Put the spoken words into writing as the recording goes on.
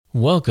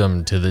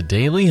Welcome to the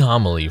Daily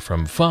Homily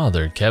from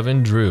Father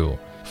Kevin Drew.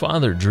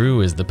 Father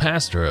Drew is the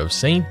pastor of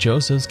St.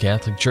 Joseph's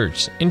Catholic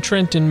Church in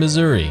Trenton,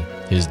 Missouri.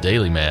 His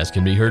daily Mass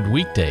can be heard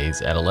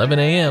weekdays at 11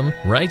 a.m.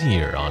 right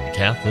here on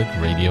Catholic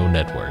Radio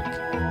Network.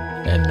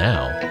 And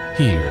now,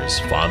 here's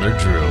Father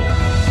Drew.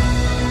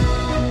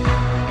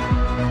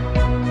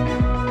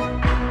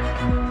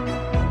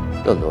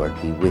 The Lord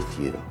be with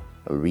you.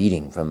 A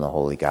reading from the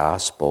Holy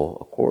Gospel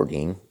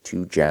according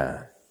to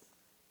John.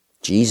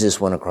 Jesus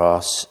went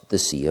across the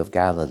Sea of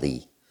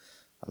Galilee.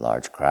 A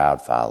large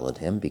crowd followed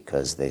him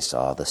because they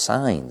saw the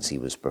signs he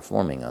was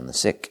performing on the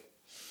sick.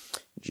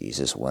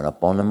 Jesus went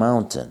up on a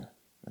mountain,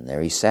 and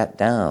there he sat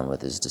down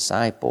with his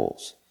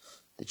disciples.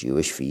 The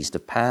Jewish feast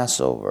of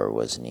Passover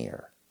was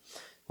near.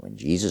 When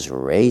Jesus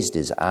raised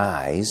his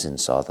eyes and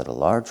saw that a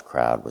large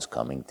crowd was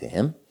coming to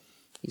him,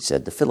 he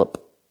said to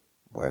Philip,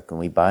 "Where can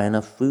we buy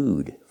enough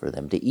food for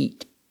them to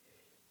eat?"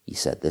 He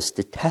said this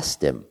to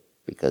test him,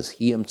 because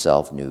he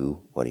himself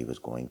knew what he was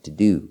going to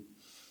do.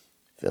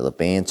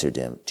 Philip answered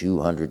him,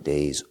 200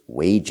 days'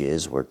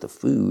 wages worth of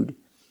food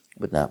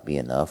would not be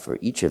enough for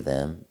each of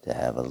them to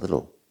have a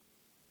little.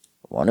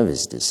 One of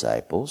his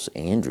disciples,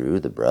 Andrew,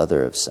 the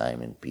brother of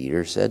Simon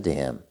Peter, said to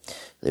him,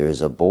 "There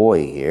is a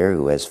boy here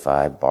who has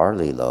 5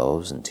 barley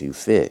loaves and 2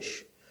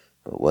 fish,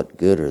 but what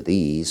good are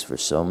these for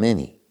so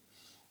many?"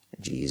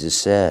 Jesus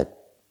said,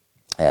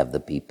 "Have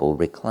the people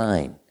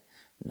recline."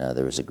 Now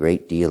there was a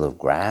great deal of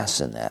grass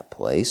in that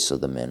place, so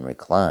the men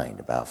reclined,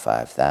 about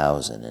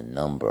 5,000 in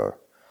number.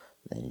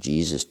 Then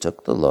Jesus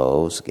took the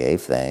loaves,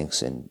 gave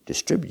thanks, and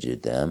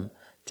distributed them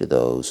to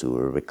those who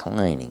were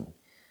reclining,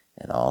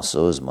 and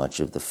also as much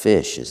of the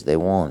fish as they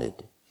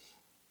wanted.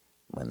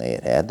 When they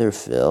had had their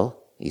fill,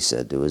 he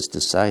said to his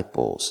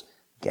disciples,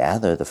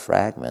 "Gather the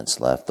fragments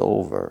left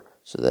over,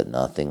 so that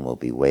nothing will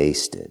be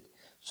wasted."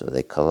 So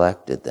they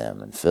collected them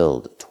and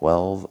filled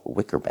 12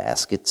 wicker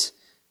baskets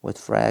with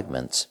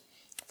fragments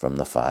from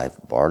the 5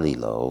 barley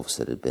loaves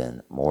that had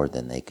been more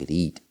than they could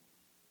eat.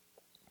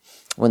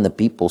 When the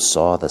people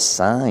saw the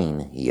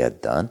sign he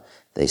had done,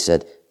 they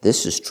said,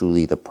 "This is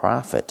truly the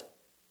prophet,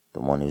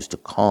 the one who's to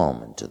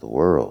come into the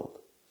world."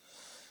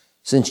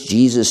 Since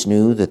Jesus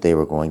knew that they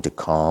were going to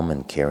come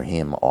and carry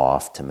him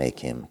off to make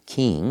him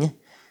king,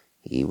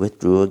 he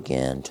withdrew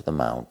again to the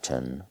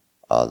mountain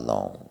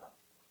alone.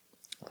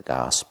 The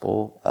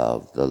Gospel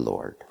of the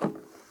Lord.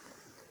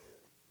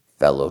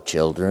 Fellow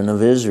children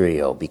of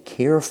Israel, be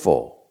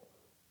careful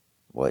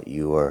what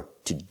you are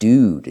to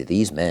do to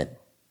these men.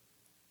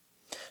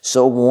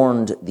 So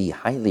warned the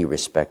highly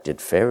respected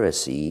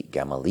Pharisee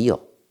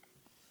Gamaliel,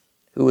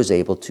 who was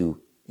able to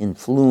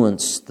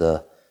influence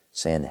the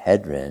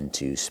Sanhedrin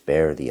to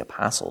spare the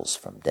apostles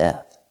from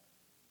death.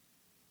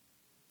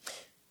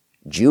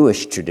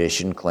 Jewish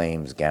tradition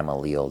claims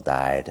Gamaliel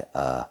died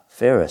a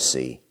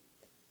Pharisee.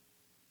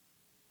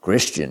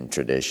 Christian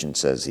tradition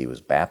says he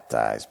was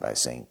baptized by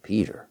St.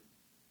 Peter.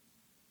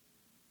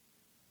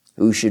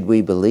 Who should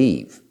we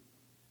believe?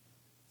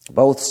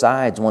 Both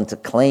sides want to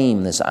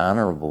claim this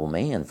honorable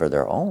man for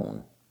their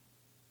own.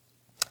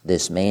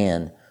 This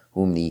man,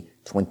 whom the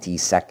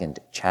 22nd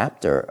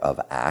chapter of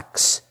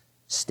Acts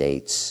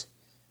states,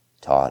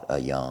 taught a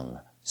young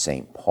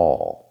St.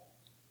 Paul.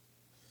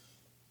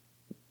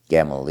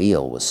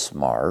 Gamaliel was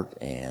smart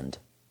and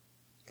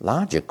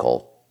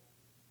logical.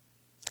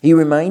 He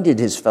reminded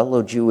his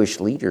fellow Jewish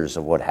leaders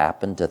of what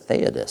happened to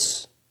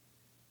Theudas.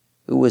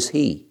 Who was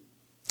he?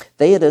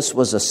 Theudas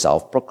was a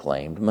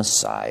self-proclaimed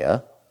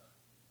Messiah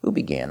who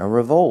began a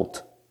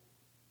revolt.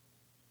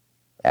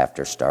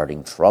 After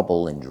starting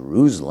trouble in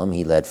Jerusalem,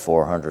 he led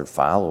 400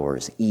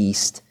 followers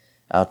east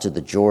out to the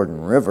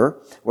Jordan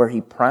River, where he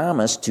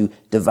promised to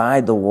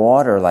divide the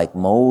water like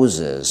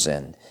Moses,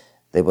 and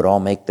they would all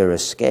make their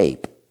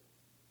escape.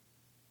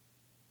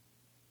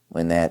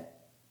 When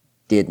that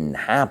didn't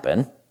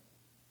happen,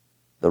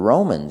 the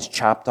Romans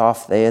chopped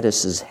off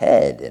Theudas'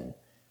 head and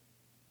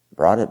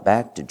brought it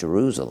back to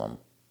Jerusalem.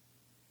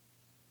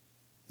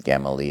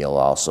 Gamaliel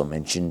also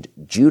mentioned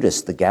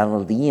Judas the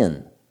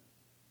Galilean,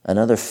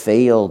 another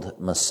failed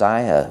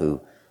Messiah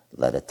who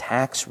led a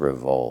tax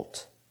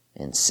revolt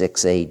in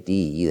 6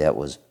 AD that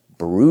was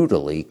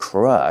brutally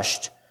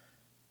crushed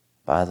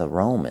by the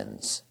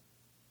Romans.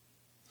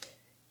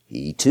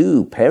 He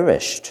too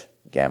perished,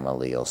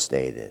 Gamaliel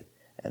stated,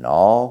 and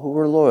all who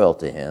were loyal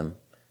to him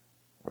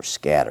were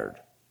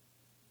scattered.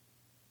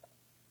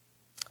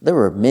 There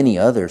were many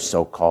other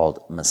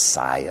so-called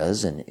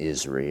messiahs in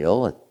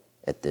Israel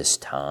at this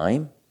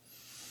time.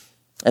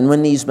 And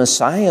when these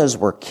messiahs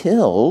were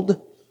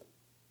killed,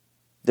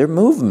 their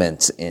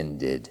movements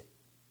ended.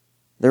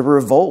 Their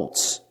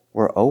revolts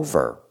were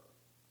over.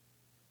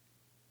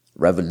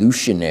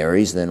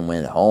 Revolutionaries then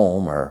went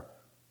home or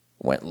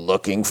went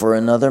looking for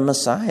another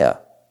messiah.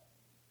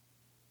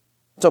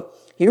 So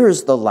here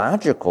is the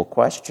logical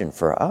question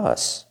for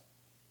us.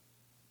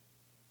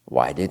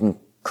 Why didn't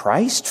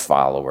Christ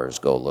followers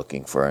go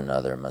looking for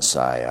another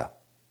messiah?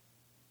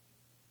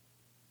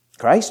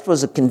 Christ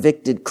was a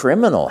convicted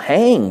criminal,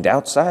 hanged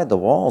outside the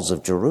walls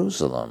of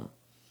Jerusalem.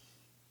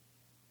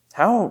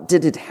 How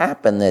did it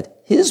happen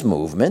that his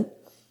movement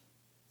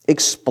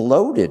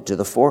exploded to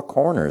the four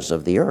corners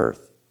of the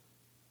earth?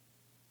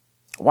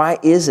 Why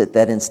is it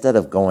that instead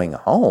of going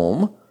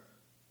home,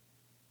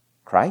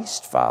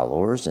 Christ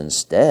followers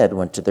instead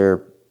went to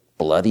their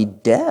bloody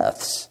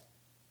deaths,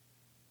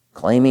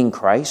 claiming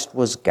Christ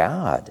was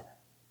God?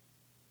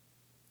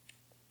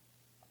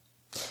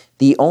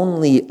 The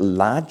only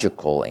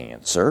logical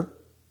answer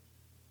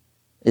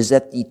is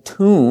that the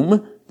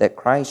tomb that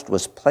Christ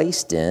was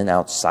placed in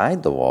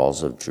outside the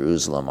walls of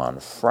Jerusalem on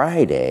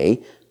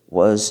Friday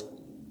was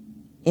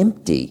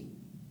empty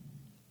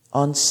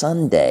on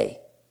Sunday.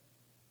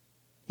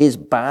 His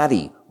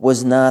body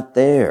was not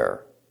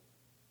there.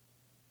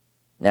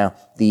 Now,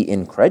 the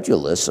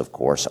incredulous, of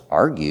course,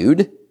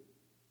 argued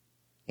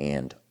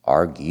and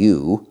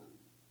argue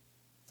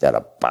that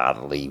a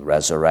bodily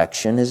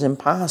resurrection is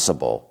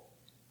impossible.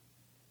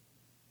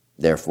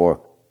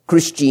 Therefore,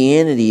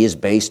 Christianity is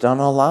based on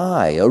a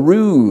lie, a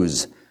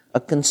ruse, a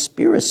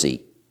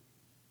conspiracy.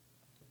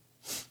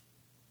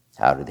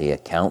 How do they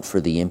account for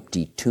the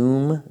empty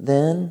tomb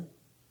then?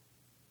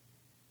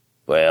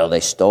 Well, they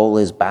stole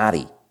his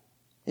body.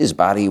 His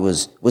body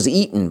was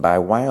eaten by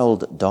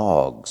wild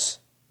dogs.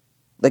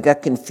 They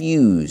got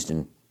confused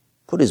and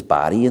put his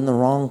body in the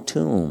wrong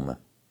tomb.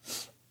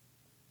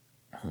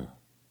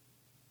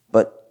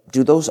 But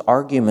do those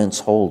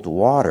arguments hold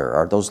water?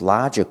 Are those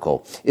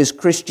logical? Is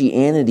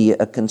Christianity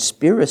a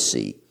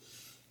conspiracy?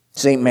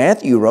 St.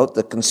 Matthew wrote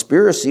the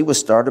conspiracy was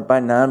started by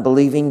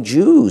non-believing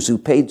Jews who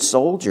paid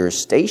soldiers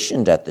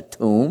stationed at the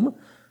tomb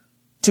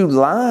to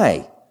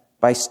lie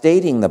by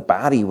stating the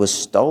body was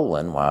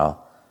stolen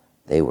while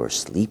they were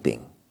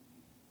sleeping.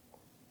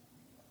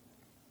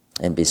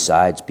 And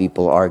besides,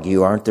 people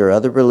argue, aren't there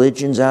other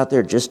religions out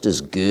there just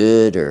as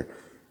good or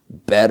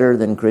better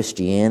than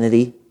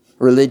Christianity?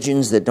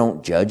 Religions that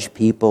don't judge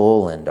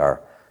people and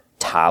are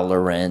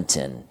tolerant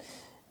and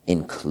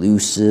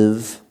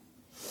inclusive.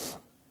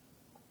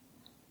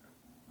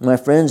 My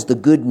friends, the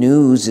good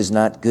news is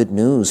not good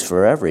news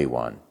for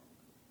everyone.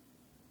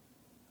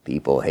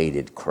 People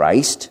hated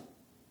Christ,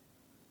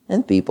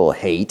 and people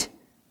hate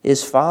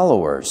his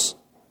followers.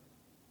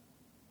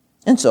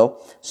 And so,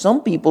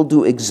 some people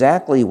do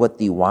exactly what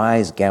the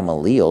wise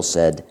Gamaliel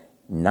said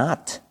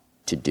not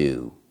to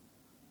do.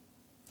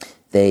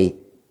 They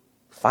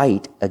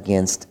fight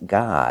against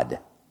God.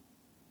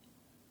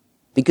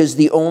 Because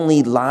the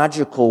only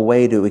logical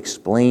way to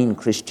explain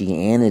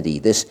Christianity,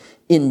 this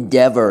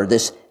endeavor,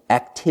 this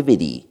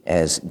activity,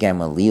 as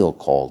Gamaliel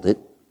called it,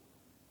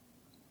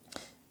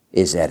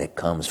 is that it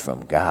comes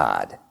from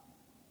God.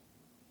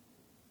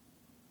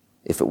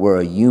 If it were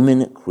a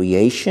human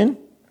creation,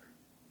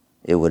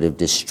 it would have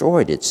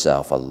destroyed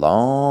itself a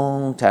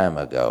long time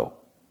ago,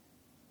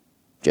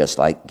 just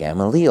like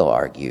Gamaliel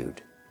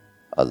argued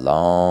a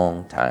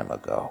long time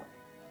ago.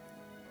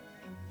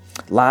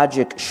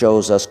 Logic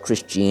shows us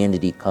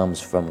Christianity comes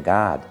from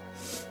God.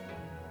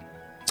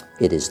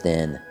 It is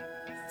then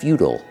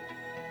futile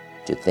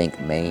to think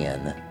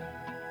man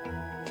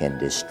can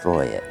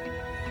destroy it.